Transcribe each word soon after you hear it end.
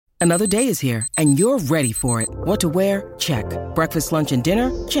Another day is here, and you're ready for it. What to wear? Check. Breakfast, lunch, and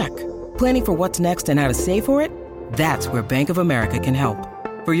dinner? Check. Planning for what's next and how to save for it? That's where Bank of America can help.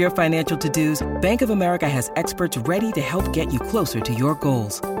 For your financial to-dos, Bank of America has experts ready to help get you closer to your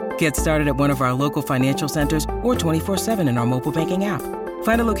goals. Get started at one of our local financial centers or 24/7 in our mobile banking app.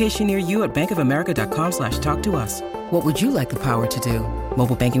 Find a location near you at bankofamerica.com/talktous. What would you like the power to do?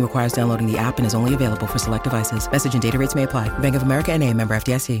 Mobile banking requires downloading the app and is only available for select devices. Message and data rates may apply. Bank of America N.A., member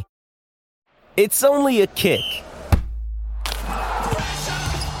FDIC. It's only a kick,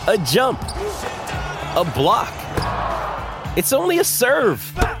 a jump, a block. It's only a serve.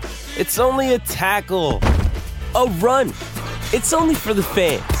 It's only a tackle, a run. It's only for the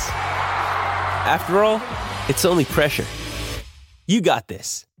fans. After all, it's only pressure. You got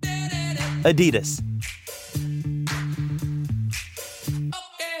this. Adidas.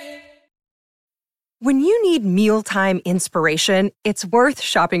 When you need mealtime inspiration, it's worth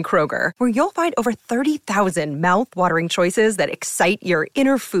shopping Kroger, where you'll find over 30,000 mouth-watering choices that excite your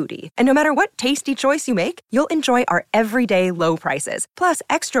inner foodie. And no matter what tasty choice you make, you'll enjoy our everyday low prices, plus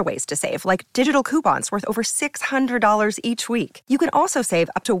extra ways to save, like digital coupons worth over $600 each week. You can also save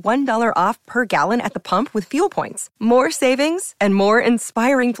up to $1 off per gallon at the pump with fuel points. More savings and more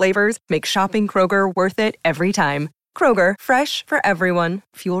inspiring flavors make shopping Kroger worth it every time. Kroger, fresh for everyone.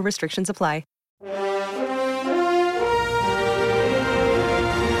 Fuel restrictions apply.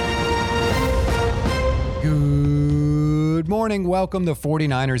 Good morning. Welcome to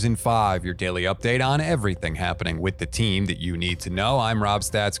 49ers in 5, your daily update on everything happening with the team that you need to know. I'm Rob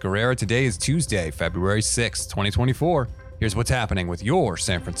Stats Guerrera. Today is Tuesday, February 6th, 2024. Here's what's happening with your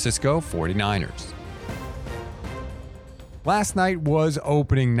San Francisco 49ers. Last night was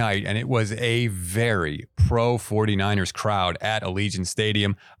opening night, and it was a very pro 49ers crowd at Allegiant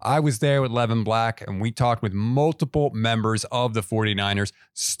Stadium. I was there with Levin Black, and we talked with multiple members of the 49ers,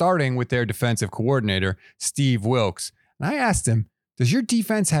 starting with their defensive coordinator, Steve Wilks. And I asked him, does your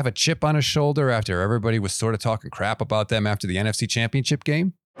defense have a chip on his shoulder after everybody was sort of talking crap about them after the NFC Championship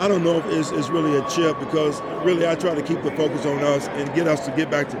game? I don't know if it's really a chip, because really I try to keep the focus on us and get us to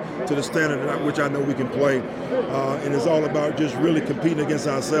get back to the standard at which I know we can play. And it's all about just really competing against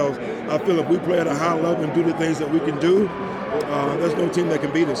ourselves. I feel if we play at a high level and do the things that we can do, there's no team that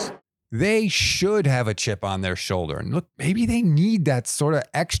can beat us. They should have a chip on their shoulder. And look, maybe they need that sort of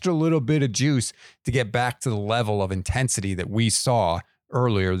extra little bit of juice to get back to the level of intensity that we saw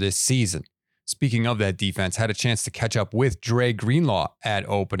earlier this season. Speaking of that defense, had a chance to catch up with Dre Greenlaw at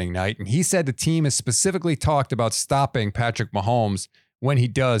opening night, and he said the team has specifically talked about stopping Patrick Mahomes when he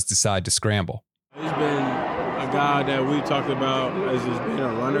does decide to scramble. He's been a guy that we talked about as just being a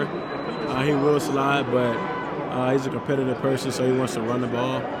runner. He will slide, but he's a competitive person, so he wants to run the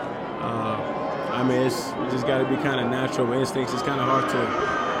ball. It's just got to be kind of natural instincts. It's kind of hard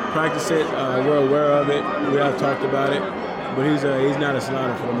to practice it. We're aware of it. We have talked about it, but he's not a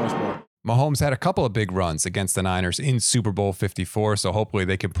slider for the most part. Mahomes had a couple of big runs against the Niners in Super Bowl 54, so hopefully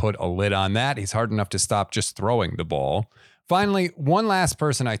they can put a lid on that. He's hard enough to stop just throwing the ball. Finally, one last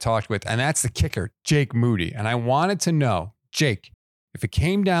person I talked with, and that's the kicker, Jake Moody. And I wanted to know, Jake, if it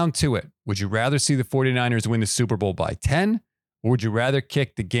came down to it, would you rather see the 49ers win the Super Bowl by 10, or would you rather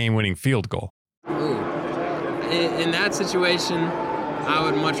kick the game-winning field goal? Ooh. In that situation, I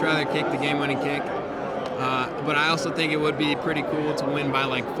would much rather kick the game-winning kick. But I also think it would be pretty cool to win by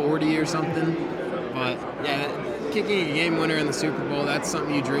like 40 or something. But yeah, kicking a game winner in the Super Bowl, that's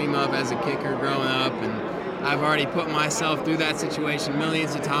something you dream of as a kicker growing up. And I've already put myself through that situation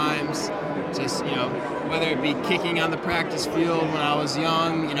millions of times. Just, whether it be kicking on the practice field when I was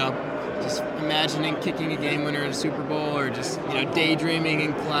young, just imagining kicking a game winner in a Super Bowl, or just, daydreaming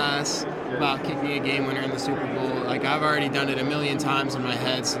in class about kicking a game winner in the Super Bowl. Like, I've already done it a million times in my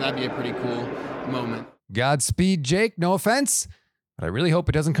head, so that'd be a pretty cool moment. Godspeed, Jake. No offense, but I really hope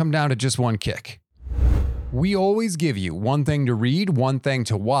it doesn't come down to just one kick. We always give you one thing to read, one thing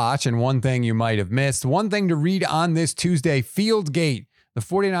to watch, and one thing you might have missed. One thing to read on this Tuesday, Fieldgate. The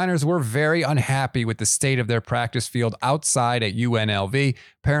 49ers were very unhappy with the state of their practice field outside at UNLV.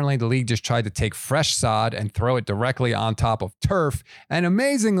 Apparently, the league just tried to take fresh sod and throw it directly on top of turf. And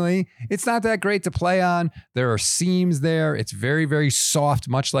amazingly, it's not that great to play on. There are seams there. It's very, very soft,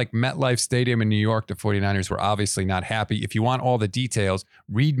 much like MetLife Stadium in New York. The 49ers were obviously not happy. If you want all the details,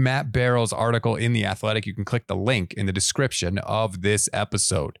 read Matt Barrow's article in The Athletic. You can click the link in the description of this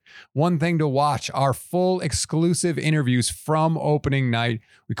episode. One thing to watch, our full exclusive interviews from opening night.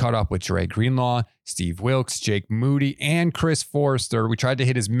 We caught up with Dre Greenlaw, Steve Wilks, Jake Moody, and Chris Forrester. We tried to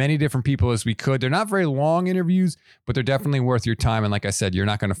hit as many different people as we could. They're not very long interviews, but they're definitely worth your time. And like I said, you're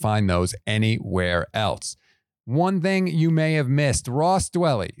not going to find those anywhere else. One thing you may have missed, Ross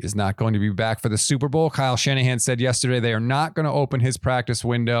Dwelley is not going to be back for the Super Bowl. Kyle Shanahan said yesterday they are not going to open his practice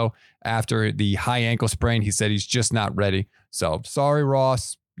window after the high ankle sprain. He said he's just not ready. So sorry,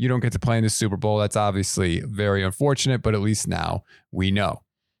 Ross, you don't get to play in the Super Bowl. That's obviously very unfortunate, but at least now we know.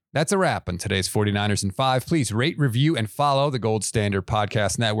 That's a wrap on today's 49ers in 5. Please rate, review, and follow the Gold Standard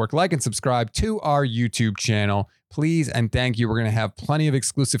Podcast Network. Like and subscribe to our YouTube channel. Please and thank you. We're going to have plenty of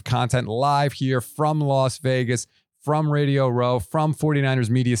exclusive content live here from Las Vegas, from Radio Row, from 49ers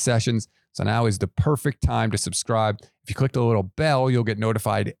Media Sessions. So now is the perfect time to subscribe. If you click the little bell, you'll get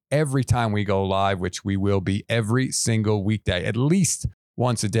notified every time we go live, which we will be every single weekday, at least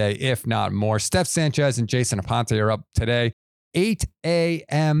once a day, if not more. Steph Sanchez and Jason Aponte are up today, 8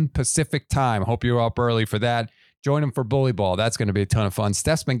 a.m. Pacific time. Hope you're up early for that. Join them for Bully Ball. That's going to be a ton of fun.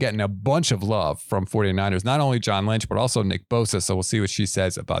 Steph's been getting a bunch of love from 49ers, not only John Lynch, but also Nick Bosa. So we'll see what she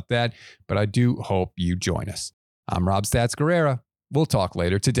says about that. But I do hope you join us. I'm Rob Stats Guerrera. We'll talk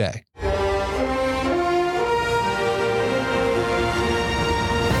later today.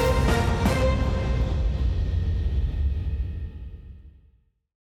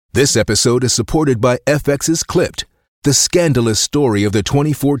 This episode is supported by FX's Clipped, the scandalous story of the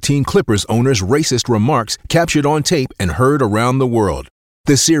 2014 Clippers owner's racist remarks captured on tape and heard around the world.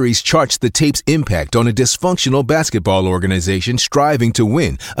 The series charts the tape's impact on a dysfunctional basketball organization striving to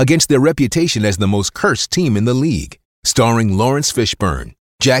win against their reputation as the most cursed team in the league. Starring Lawrence Fishburne,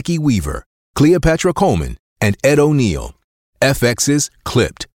 Jackie Weaver, Cleopatra Coleman, and Ed O'Neill. FX's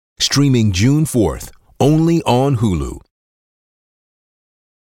Clipped, streaming June 4th, only on Hulu.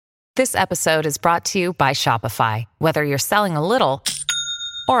 This episode is brought to you by Shopify. Whether you're selling a little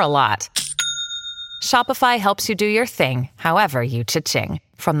or a lot, Shopify helps you do your thing, however you cha-ching.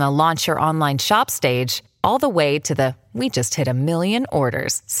 From the launch your online shop stage, all the way to the we just hit 1 million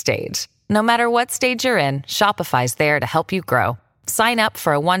orders stage. No matter what stage you're in, Shopify's there to help you grow. Sign up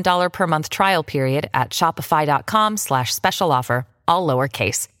for a $1 per month trial period at shopify.com/special offer, all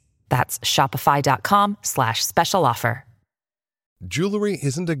lowercase. That's shopify.com/special offer. Jewelry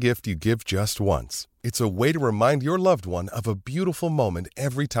isn't a gift you give just once. It's a way to remind your loved one of a beautiful moment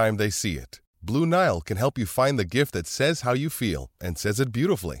every time they see it. Blue Nile can help you find the gift that says how you feel and says it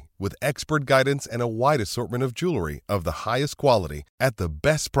beautifully, with expert guidance and a wide assortment of jewelry of the highest quality at the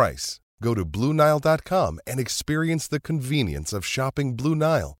best price. Go to BlueNile.com and experience the convenience of shopping Blue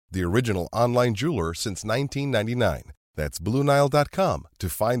Nile, the original online jeweler since 1999. That's BlueNile.com to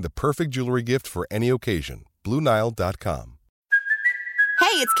find the perfect jewelry gift for any occasion. BlueNile.com.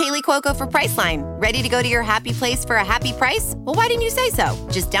 Hey, it's Kaylee Cuoco for Priceline. Ready to go to your happy place for a happy price? Well, why didn't you say so?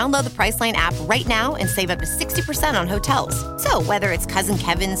 Just download the Priceline app right now and save up to 60% on hotels. So whether it's Cousin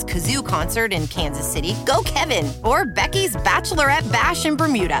Kevin's Kazoo Concert in Kansas City, go Kevin, or Becky's Bachelorette Bash in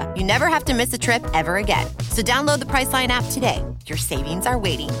Bermuda, you never have to miss a trip ever again. So download the Priceline app today. Your savings are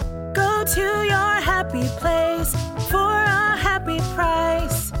waiting. Go to your happy place for a happy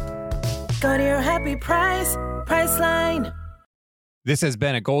price. Go to your happy price, Priceline. This has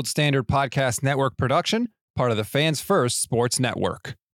been a Gold Standard Podcast Network production, part of the Fans First Sports Network.